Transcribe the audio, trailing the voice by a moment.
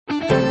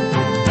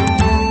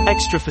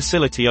Extra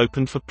facility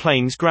opened for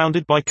planes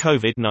grounded by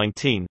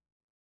COVID-19.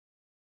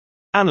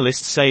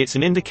 Analysts say it's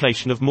an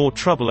indication of more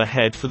trouble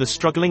ahead for the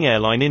struggling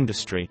airline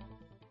industry.